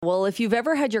Well, if you've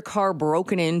ever had your car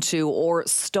broken into or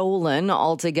stolen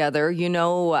altogether, you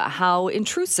know how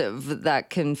intrusive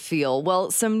that can feel. Well,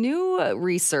 some new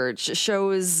research gives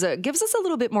us a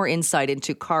little bit more insight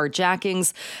into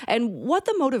carjackings and what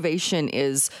the motivation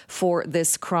is for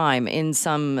this crime in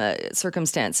some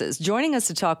circumstances. Joining us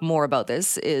to talk more about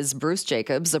this is Bruce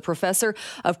Jacobs, a professor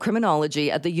of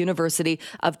criminology at the University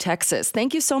of Texas.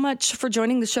 Thank you so much for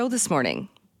joining the show this morning.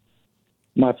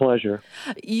 My pleasure.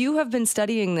 You have been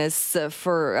studying this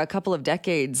for a couple of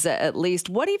decades at least.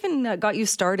 What even got you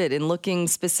started in looking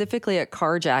specifically at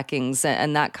carjackings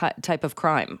and that type of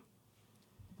crime?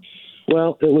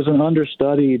 Well, it was an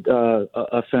understudied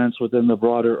offense within the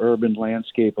broader urban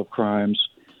landscape of crimes.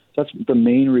 That's the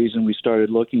main reason we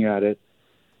started looking at it.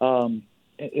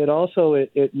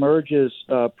 It merges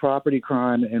property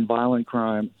crime and violent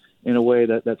crime in a way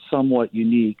that's somewhat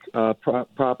unique.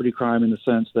 Property crime in the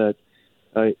sense that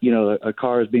a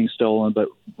car is being stolen, but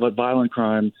violent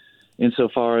crime,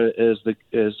 insofar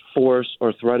as force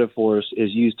or threat of force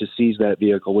is used to seize that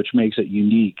vehicle, which makes it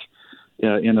unique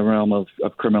in the realm of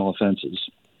criminal offenses.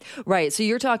 Right. So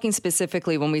you're talking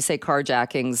specifically when we say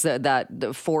carjackings, that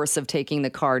the force of taking the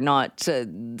car, not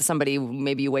somebody,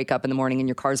 maybe you wake up in the morning and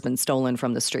your car's been stolen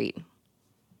from the street.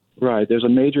 Right. There's a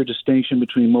major distinction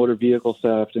between motor vehicle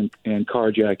theft and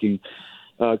carjacking.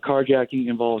 Carjacking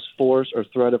involves force or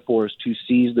threat of force to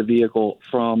seize the vehicle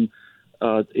from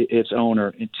its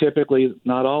owner. And typically,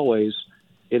 not always,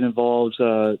 it involves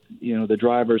the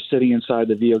driver sitting inside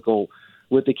the vehicle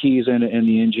with the keys in and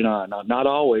the engine on. Not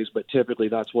always, but typically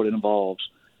that's what it involves.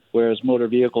 Whereas motor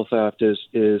vehicle theft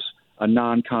is a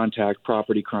non-contact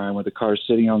property crime where the car is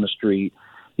sitting on the street,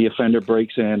 the offender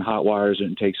breaks in, hot wires it,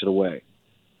 and takes it away.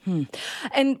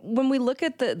 And when we look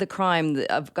at the crime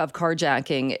of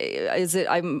carjacking,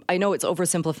 I know it's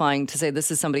oversimplifying to say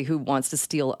this is somebody who wants to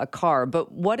steal a car,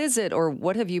 but what is it, or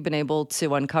what have you been able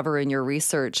to uncover in your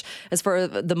research as far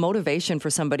as the motivation for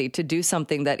somebody to do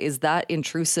something that is that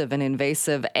intrusive and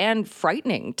invasive and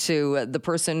frightening to the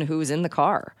person who's in the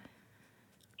car?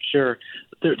 Sure.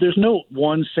 There's no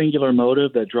one singular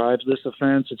motive that drives this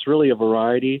offense. It's really a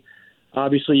variety.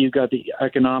 Obviously, you've got the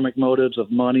economic motives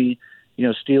of money,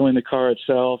 stealing the car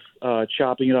itself,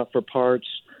 chopping it up for parts.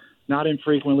 Not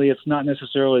infrequently, it's not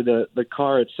necessarily the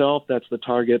car itself that's the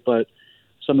target, but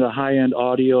some of the high-end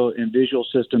audio and visual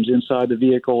systems inside the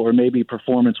vehicle, or maybe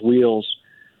performance wheels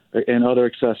and other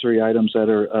accessory items that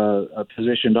are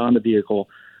positioned on the vehicle.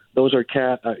 Those are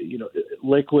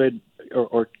liquid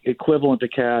or equivalent to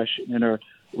cash and are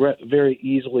very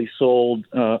easily sold,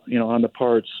 on the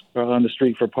parts or on the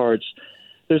street for parts.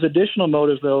 There's additional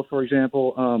motives, though. For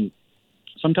example,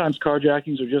 sometimes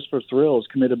carjackings are just for thrills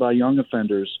committed by young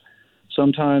offenders.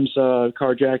 Sometimes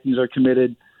carjackings are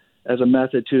committed as a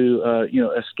method to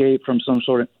escape from some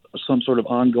sort of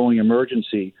ongoing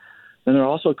emergency. Then there are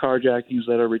also carjackings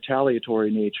that are retaliatory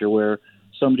in nature, where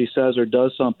somebody says or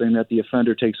does something that the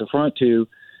offender takes affront to,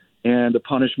 and the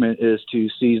punishment is to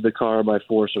seize the car by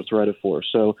force or threat of force.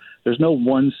 So there's no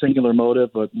one singular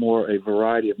motive, but more a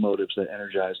variety of motives that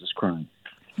energize this crime.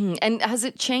 And has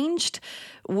it changed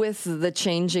with the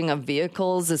changing of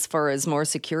vehicles as far as more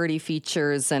security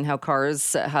features and how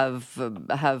cars have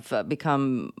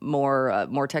become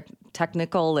more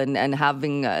technical and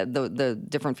having the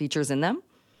different features in them?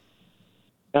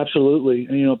 Absolutely.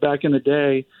 Back in the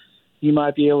day, you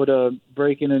might be able to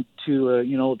break into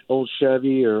old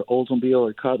Chevy or Oldsmobile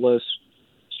or Cutlass,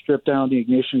 strip down the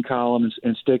ignition column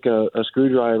and stick a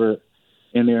screwdriver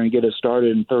in there and get it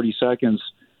started in 30 seconds.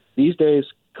 These days,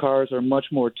 cars are much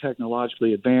more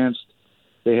technologically advanced.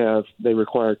 They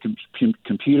require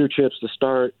computer chips to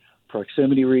start,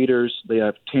 proximity readers. They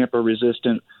have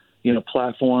tamper-resistant,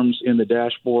 platforms in the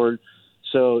dashboard.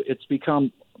 So it's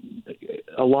become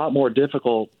a lot more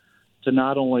difficult to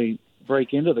not only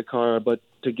break into the car, but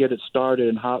to get it started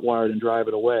and hot-wired and drive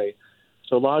it away.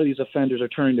 So a lot of these offenders are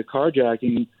turning to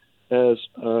carjacking as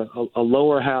a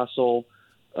lower hassle,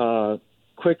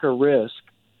 quicker risk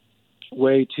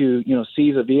way to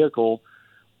seize a vehicle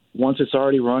once it's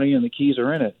already running and the keys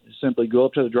are in it. Simply go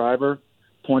up to the driver,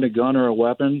 point a gun or a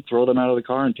weapon, throw them out of the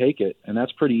car and take it. And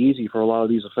that's pretty easy for a lot of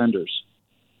these offenders.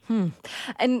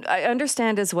 And I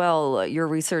understand as well, your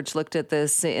research looked at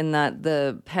this in that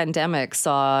the pandemic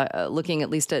saw, looking at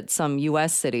least at some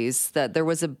U.S. cities, that there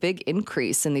was a big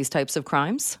increase in these types of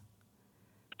crimes.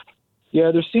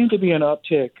 Yeah, there seemed to be an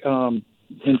uptick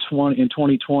in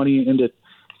 2020 into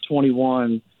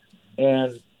 21.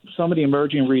 And some of the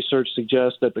emerging research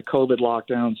suggests that the COVID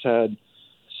lockdowns had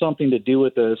something to do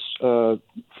with this.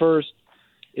 First,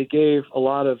 it gave a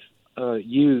lot of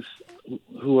youth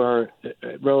who are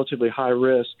at relatively high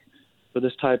risk for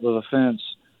this type of offense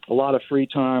lot of free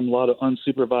time, a lot of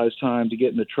unsupervised time to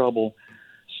get into trouble.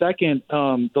 Second,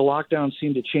 the lockdown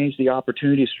seemed to change the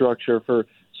opportunity structure for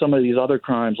some of these other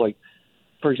crimes. Like,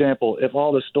 for example, if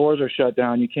all the stores are shut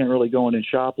down, you can't really go in and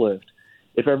shoplift.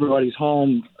 If everybody's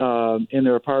home in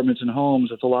their apartments and homes,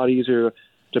 it's a lot easier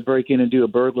to break in and do a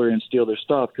burglary and steal their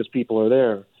stuff because people are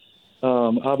there.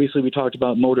 Obviously, we talked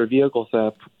about motor vehicle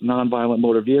theft, nonviolent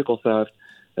motor vehicle theft,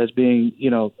 as being,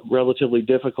 relatively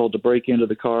difficult to break into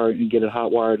the car and get it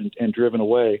hot-wired and driven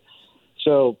away.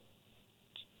 So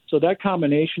that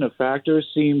combination of factors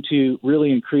seem to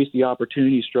really increase the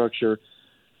opportunity structure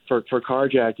for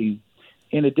carjacking.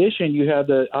 In addition, you have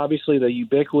obviously the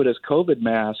ubiquitous COVID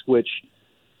mask, which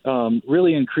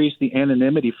really increased the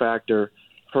anonymity factor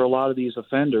for a lot of these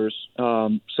offenders.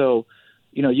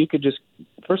 You could just,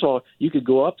 first of all, you could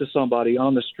go up to somebody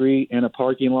on the street, in a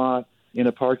parking lot, in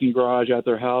a parking garage at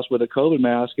their house with a COVID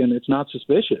mask, and it's not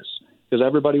suspicious because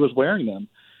everybody was wearing them.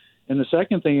 And the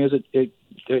second thing is it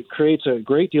creates a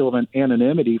great deal of an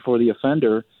anonymity for the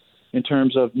offender in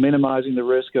terms of minimizing the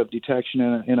risk of detection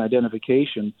and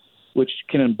identification, which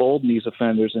can embolden these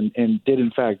offenders and did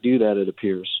in fact do that, it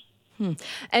appears.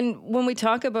 And when we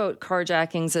talk about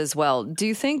carjackings as well,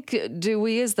 do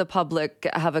we as the public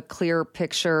have a clear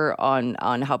picture on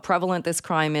how prevalent this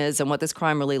crime is and what this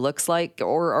crime really looks like?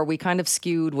 Or are we kind of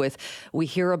skewed with, we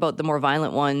hear about the more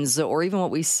violent ones or even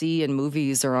what we see in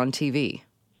movies or on TV?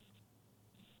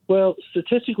 Well,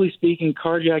 statistically speaking,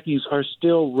 carjackings are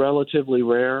still relatively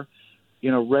rare.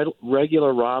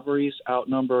 Regular robberies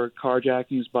outnumber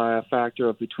carjackings by a factor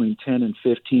of between 10 and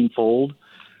 15-fold.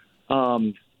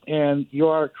 And you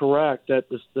are correct that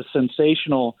the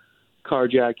sensational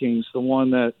carjackings, the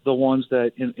ones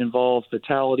that involve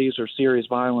fatalities or serious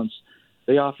violence,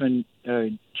 they often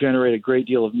generate a great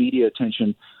deal of media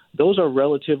attention. Those are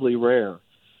relatively rare.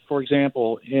 For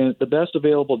example, the best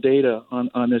available data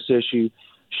on this issue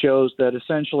shows that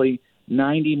essentially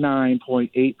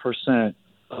 99.8%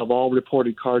 of all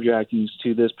reported carjackings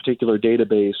to this particular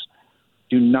database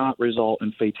do not result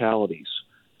in fatalities.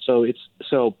 So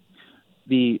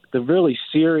the really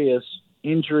serious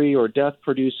injury or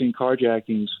death-producing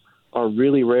carjackings are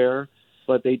really rare,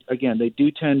 but they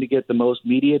do tend to get the most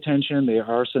media attention. They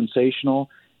are sensational,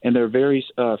 and they're very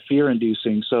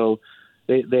fear-inducing. So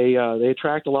they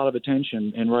attract a lot of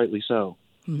attention, and rightly so.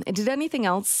 Did anything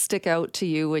else stick out to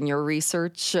you in your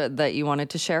research that you wanted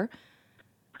to share?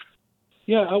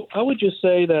 Yeah, I would just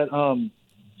say that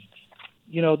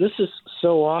this is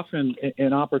so often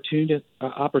an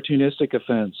opportunistic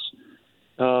offense.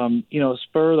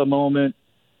 Spur of the moment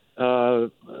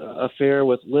affair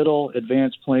with little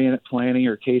advanced planning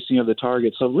or casing of the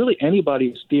target. So really anybody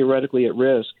is theoretically at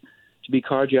risk to be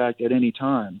carjacked at any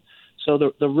time. So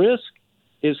the risk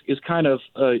is kind of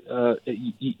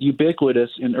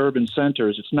ubiquitous in urban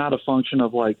centers. It's not a function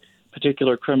of like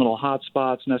particular criminal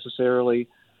hotspots necessarily,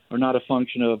 or not a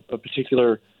function of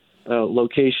particular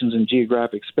locations in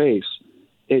geographic space.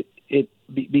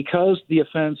 Because the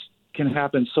offense can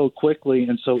happen so quickly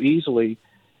and so easily,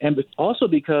 and also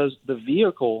because the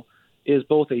vehicle is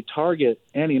both a target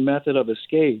and a method of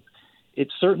escape,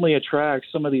 it certainly attracts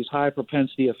some of these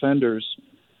high-propensity offenders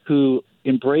who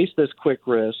embrace this quick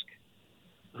risk,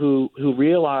 who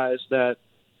realize that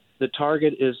the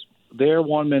target is there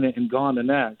 1 minute and gone the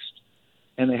next,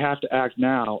 and they have to act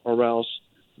now or else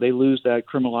they lose that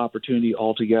criminal opportunity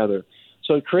altogether.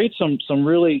 So it creates some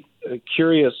really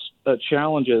curious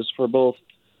challenges for both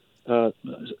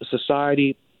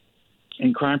society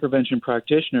and crime prevention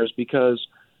practitioners because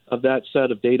of that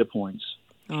set of data points.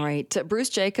 All right. Bruce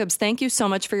Jacobs, thank you so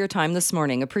much for your time this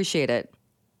morning. Appreciate it.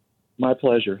 My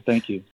pleasure. Thank you.